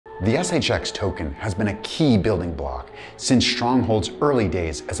The SHX token has been a key building block since Stronghold's early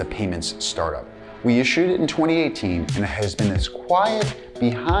days as a payments startup. We issued it in 2018, and it has been this quiet,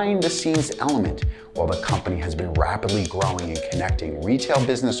 behind-the-scenes element while the company has been rapidly growing and connecting retail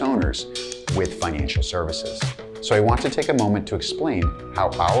business owners with financial services. So I want to take a moment to explain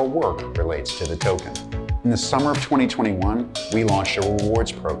how our work relates to the token. In the summer of 2021, we launched a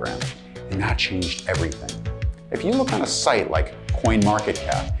rewards program, and that changed everything. If you look on a site like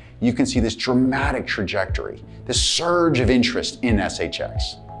CoinMarketCap, you can see this dramatic trajectory, this surge of interest in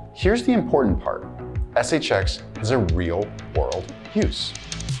SHX. Here's the important part. SHX has a real-world use.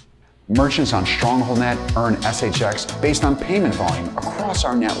 Merchants on StrongholdNet earn SHX based on payment volume across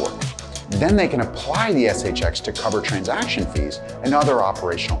our network. Then they can apply the SHX to cover transaction fees and other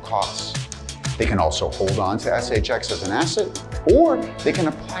operational costs. They can also hold on to SHX as an asset, or they can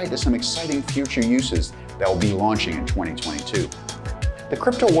apply it to some exciting future uses that will be launching in 2022. The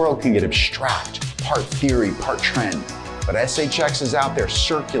crypto world can get abstract, part theory, part trend, but SHX is out there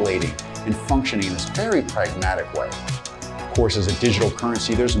circulating and functioning in this very pragmatic way. Of course, as a digital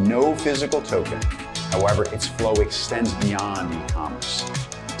currency, there's no physical token. However, its flow extends beyond e-commerce.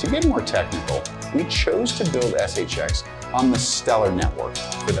 To get more technical, we chose to build SHX on the Stellar network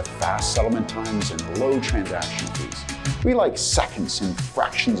for the fast settlement times and low transaction fees. We like seconds and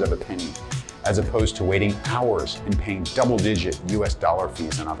fractions of a penny, as opposed to waiting hours and paying double-digit US dollar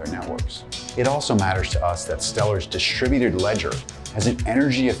fees on other networks. It also matters to us that Stellar's distributed ledger has an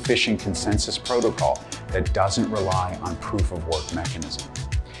energy-efficient consensus protocol that doesn't rely on proof-of-work mechanism.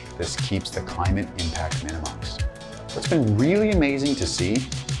 This keeps the climate impact minimized. What's been really amazing to see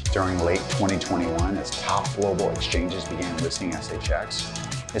during late 2021 as top global exchanges began listing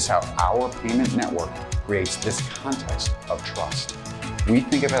SHX is how our payment network creates this context of trust. We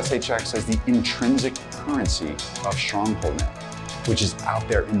think of SHX as the intrinsic currency of StrongholdNet, which is out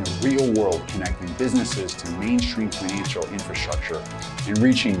there in the real world connecting businesses to mainstream financial infrastructure and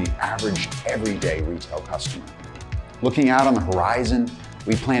reaching the average everyday retail customer. Looking out on the horizon,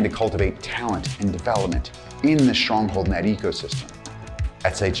 we plan to cultivate talent and development in the StrongholdNet ecosystem.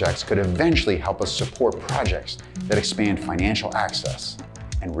 SHX could eventually help us support projects that expand financial access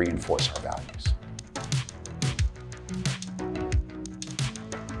and reinforce our values.